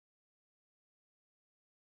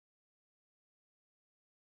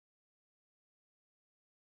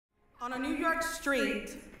On a New York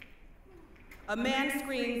street, a man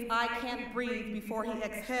screams, "I can't breathe," before he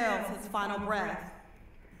exhales his final breath.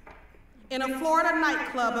 In a Florida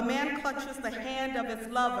nightclub, a man clutches the hand of his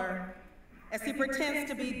lover as he pretends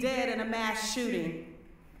to be dead in a mass shooting.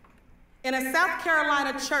 In a South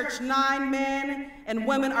Carolina church, 9 men and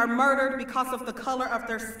women are murdered because of the color of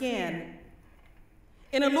their skin.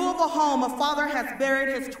 In a Louisville home, a father has buried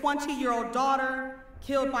his 20-year-old daughter,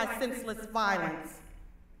 killed by senseless violence.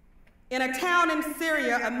 In a town in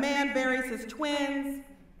Syria, a man buries his twins,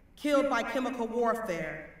 killed by chemical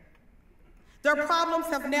warfare. Their problems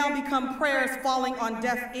have now become prayers falling on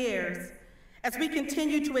deaf ears as we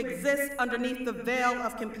continue to exist underneath the veil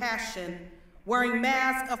of compassion, wearing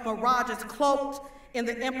masks of mirages cloaked in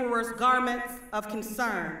the emperor's garments of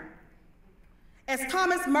concern. As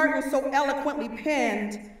Thomas Merton so eloquently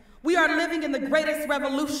penned, we are living in the greatest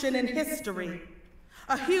revolution in history.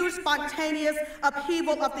 A huge spontaneous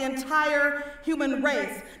upheaval of the entire human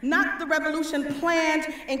race, not the revolution planned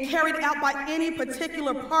and carried out by any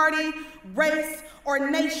particular party, race, or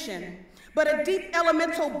nation, but a deep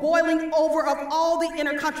elemental boiling over of all the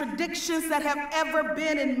inner contradictions that have ever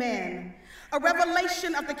been in man. A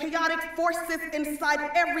revelation of the chaotic forces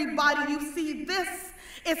inside everybody. You see, this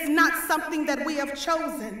is not something that we have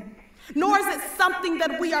chosen, nor is it something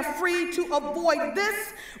that we are free to avoid.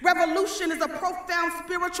 This revolution is a profound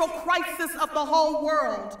spiritual crisis of the whole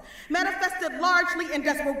world, manifested largely in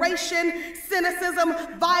desperation, cynicism,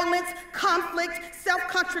 violence, conflict,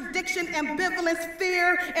 self-contradiction, ambivalence,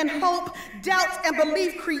 fear and hope, doubt and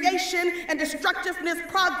belief, creation and destructiveness,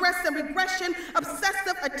 progress and regression,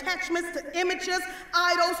 obsessive attachments to images,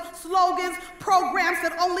 idols, slogans, programs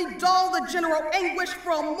that only dull the general anguish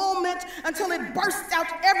for a moment until it bursts out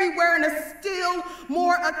everywhere in a still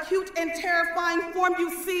more acute and terrifying form.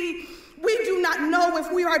 You see, we do not know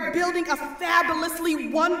if we are building a fabulously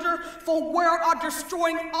wonderful world or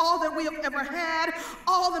destroying all that we have ever had,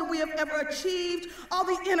 all that we have ever achieved. All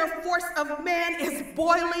the inner force of man is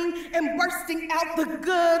boiling and bursting out, the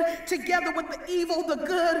good together with the evil, the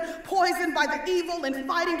good poisoned by the evil and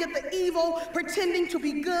fighting at the evil, pretending to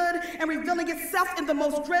be good and revealing itself in the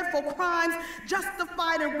most dreadful crimes,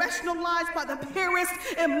 justified and rationalized by the purest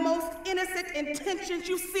and most innocent intentions.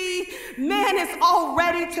 You see, man is all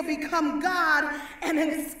ready to become God, and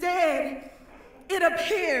instead it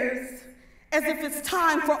appears as if it's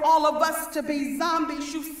time for all of us to be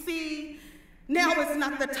zombies. You see, now is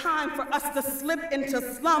not the time for us to slip into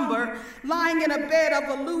slumber, lying in a bed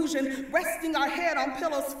of illusion, resting our head on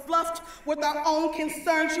pillows fluffed with our own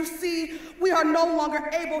concerns. You see, we are no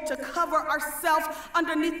longer able to cover ourselves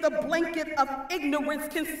underneath the blanket of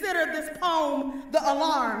ignorance. Consider this poem, The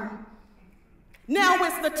Alarm. Now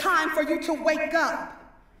is the time for you to wake up.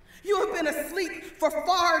 You have been asleep for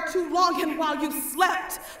far too long, and while you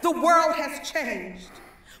slept, the world has changed.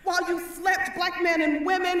 While you slept, black men and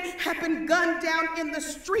women have been gunned down in the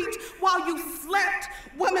street. While you slept,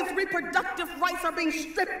 women's reproductive rights are being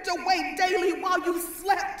stripped away daily. While you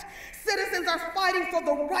slept, citizens are fighting for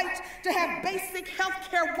the right to have basic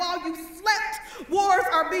health care. While you slept, wars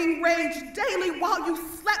are being waged daily. While you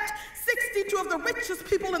slept, 62 of the richest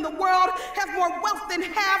people in the world have more wealth than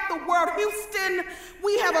half the world. Houston,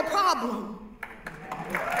 we have a problem.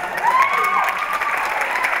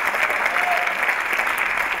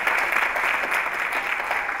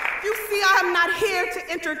 You see, I am not here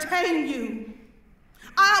to entertain you.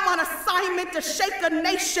 I am on assignment to shake a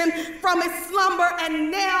nation from its slumber, and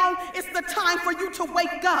now is the time for you to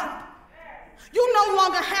wake up. You no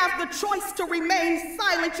longer have the choice to remain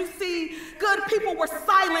silent. You see, good people were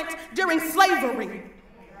silent during slavery.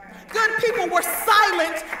 Good people were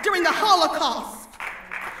silent during the Holocaust.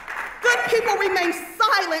 Good people remain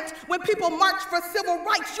silent when people march for civil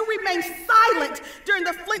rights. You remain silent during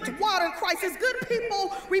the Flint water crisis. Good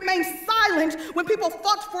people remain silent when people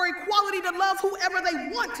fought for equality to love whoever they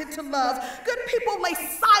wanted to love. Good people lay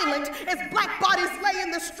silent as black bodies lay in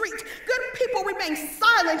the street. Good people remain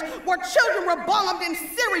silent where children were bombed in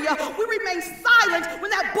Syria. We remain silent when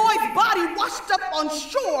that boy's body washed up on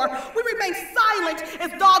shore. We remain silent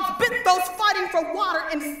as dogs bit those fighting for water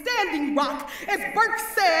in Standing Rock. As Burke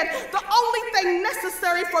said, the only thing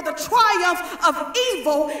necessary for the triumph of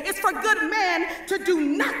evil is for good men to do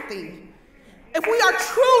nothing. If we are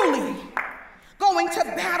truly going to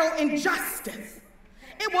battle injustice,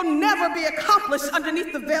 it will never be accomplished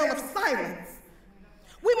underneath the veil of silence.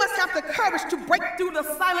 We must have the courage to break through the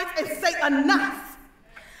silence and say enough.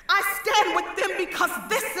 I stand with them because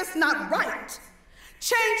this is not right.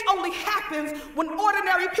 Change only happens when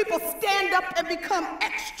ordinary people stand up and become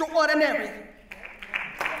extraordinary.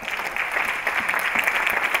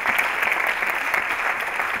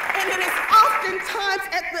 And it is oftentimes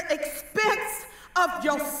at the expense of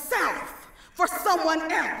yourself for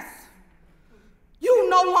someone else. You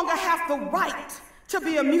no longer have the right to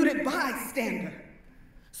be a muted bystander.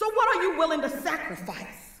 So what are you willing to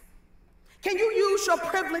sacrifice? Can you use your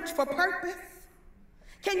privilege for purpose?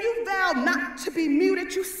 Can you vow not to be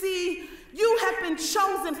muted? You see, you have been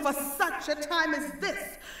chosen for such a time as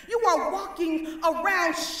this. You are walking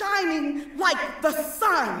around shining like the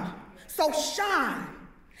sun. So shine.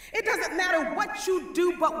 It doesn't matter what you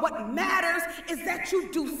do, but what matters is that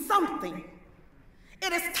you do something.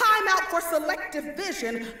 It is time out for selective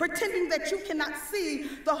vision, pretending that you cannot see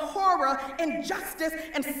the horror, injustice,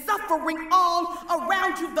 and suffering all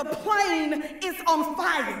around you. The plane is on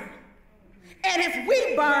fire. And if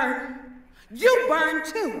we burn, you burn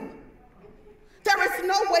too. There is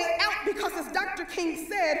no way out because, as Dr. King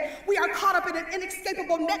said, we are caught up in an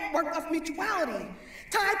inescapable network of mutuality,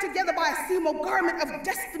 tied together by a seamless garment of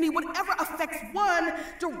destiny. Whatever affects one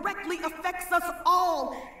directly affects us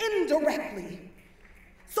all indirectly.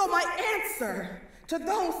 So my answer to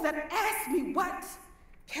those that ask me, what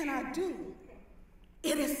can I do?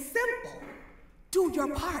 It is simple. Do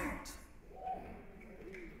your part.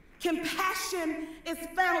 Compassion is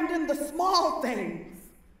found in the small things.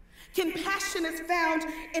 Compassion is found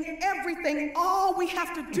in everything. All we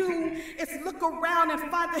have to do is look around and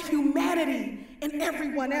find the humanity in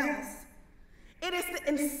everyone else. It is the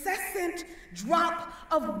incessant drop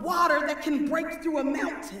of water that can break through a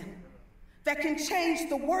mountain, that can change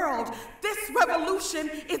the world. This revolution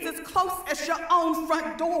is as close as your own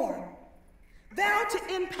front door. Vow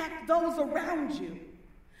to impact those around you.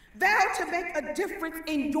 Vow to make a difference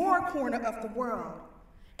in your corner of the world,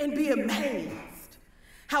 and be amazed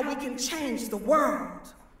how we can change the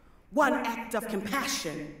world one act of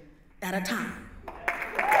compassion at a time.